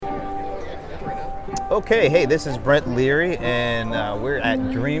Okay, hey, this is Brent Leary, and we're at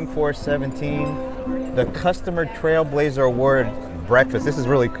Dreamforce 17, the Customer Trailblazer Award breakfast. This is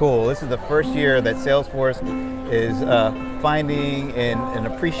really cool. This is the first year that Salesforce is finding and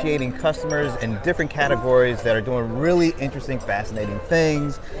appreciating customers in different categories that are doing really interesting, fascinating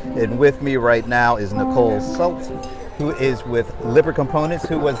things. And with me right now is Nicole Schultz, who is with Lippert Components,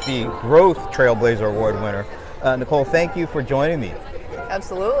 who was the Growth Trailblazer Award winner. Nicole, thank you for joining me.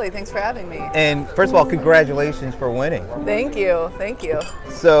 Absolutely, thanks for having me. And first of all, congratulations for winning. Thank you, thank you.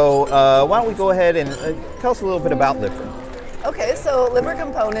 So why don't we go ahead and tell us a little bit about Lippert. Okay, so Lippert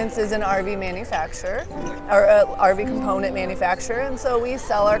Components is an RV manufacturer, or RV component manufacturer, and so we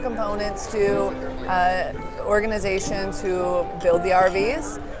sell our components to organizations who build the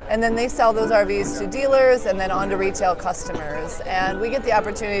RVs, and then they sell those RVs to dealers and then on to retail customers. And we get the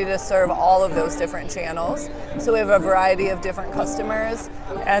opportunity to serve all of those different channels. So we have a variety of different customers,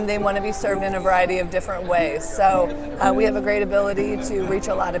 and they want to be served in a variety of different ways. So we have a great ability to reach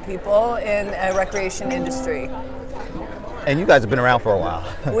a lot of people in a recreation industry. And you guys have been around for a while.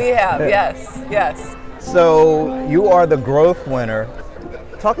 We have, yes, yes. So you are the growth winner.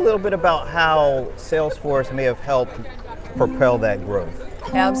 Talk a little bit about how Salesforce may have helped propel that growth.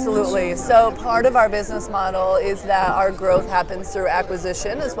 Absolutely. So part of our business model is that our growth happens through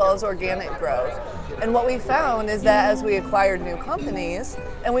acquisition as well as organic growth. And what we found is that as we acquired new companies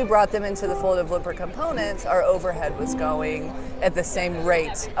and we brought them into the fold of Lippert Components, our overhead was going at the same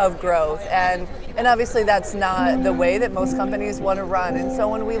rate of growth. And obviously that's not the way that most companies want to run. And so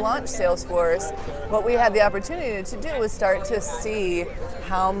when we launched Salesforce, what we had the opportunity to do was start to see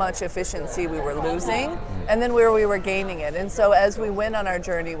how much efficiency we were losing and then where we were gaining it. And so as we went on our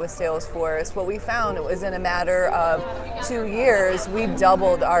journey with Salesforce, what we found it was in a matter of 2 years, we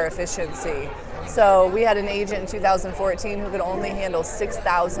doubled our efficiency. So we had an agent in 2014 who could only handle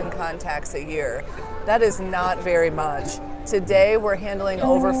 6,000 contacts a year. That is not very much. Today we're handling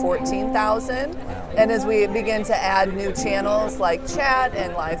over 14,000, and as we begin to add new channels like chat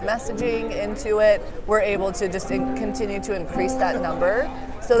and live messaging into it, we're able to just continue to increase that number.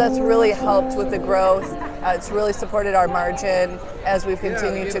 So that's really helped with the growth. It's really supported our margin as we've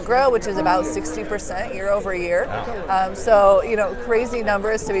continued to grow, which is about 60% year over year. So, you know, crazy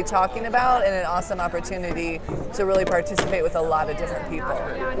numbers to be talking about and an awesome opportunity to really participate with a lot of different people.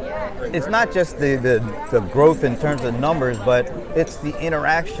 It's not just the growth in terms of numbers, but it's the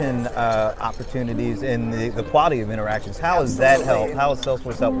interaction opportunities and the quality of interactions. How has that helped? How has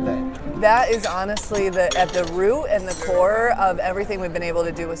Salesforce helped with that? That is honestly at the root and the core of everything we've been able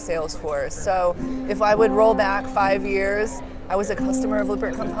to do with Salesforce. So if I would roll back 5 years, I was a customer of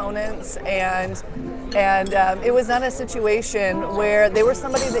Lippert Components, and it was not a situation where they were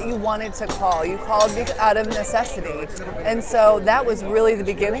somebody that you wanted to call. You called out of necessity. And so that was really the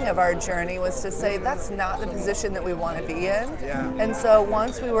beginning of our journey, was to say that's not the position that we want to be in. And so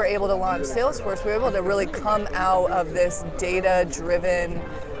once we were able to launch Salesforce, we were able to really come out of this data-driven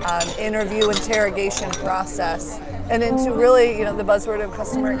interview interrogation process and into really, you know, the buzzword of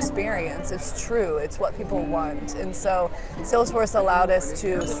customer experience. It's true, it's what people want. And so Salesforce allowed us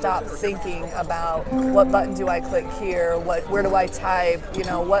to stop thinking about what button do I click here, where do I type, you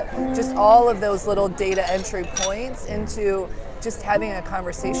know, just all of those little data entry points into just having a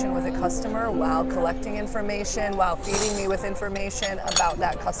conversation with a customer while collecting information, while feeding me with information about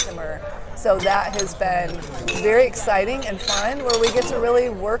that customer. So that has been very exciting and fun, where we get to really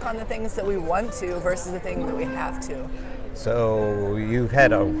work on the things that we want to versus the things that we have to. So you've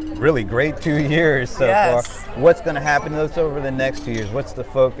had a really great 2 years so Yes. far. What's going to happen to us over the next 2 years? What's the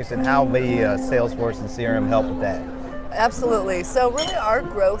focus, and how may Salesforce and CRM help with that? Absolutely. So really our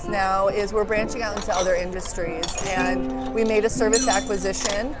growth now is we're branching out into other industries, and we made a service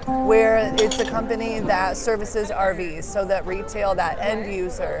acquisition where it's a company that services RVs, so that retail, that end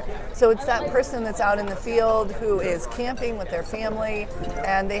user. So it's that person that's out in the field who is camping with their family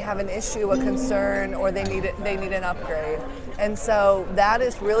and they have an issue, a concern, or they need an upgrade. And so that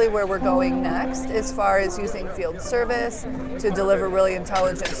is really where we're going next, as far as using field service to deliver really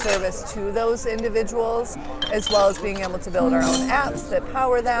intelligent service to those individuals, as well as being able to build our own apps that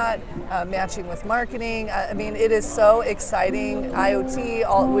power that, matching with marketing. I mean, it is so exciting.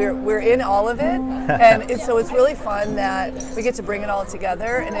 IoT, we're in all of it, and so it's really fun that we get to bring it all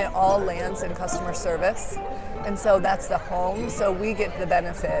together, and it all lands in customer service. And so that's the home. So we get the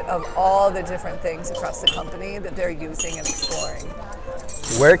benefit of all the different things across the company that they're using and exploring.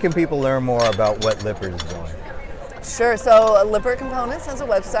 Where can people learn more about what Lippert is doing? Sure. So Lippert Components has a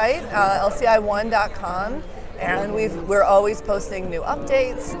website, lci1.com. And we're always posting new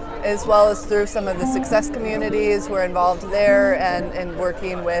updates, as well as through some of the success communities. We're involved there and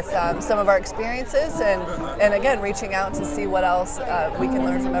working with some of our experiences and again, reaching out to see what else we can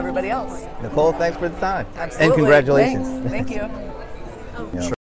learn from everybody else. Nicole, thanks for the time. Absolutely. And congratulations. Thanks. Thank you. Yeah.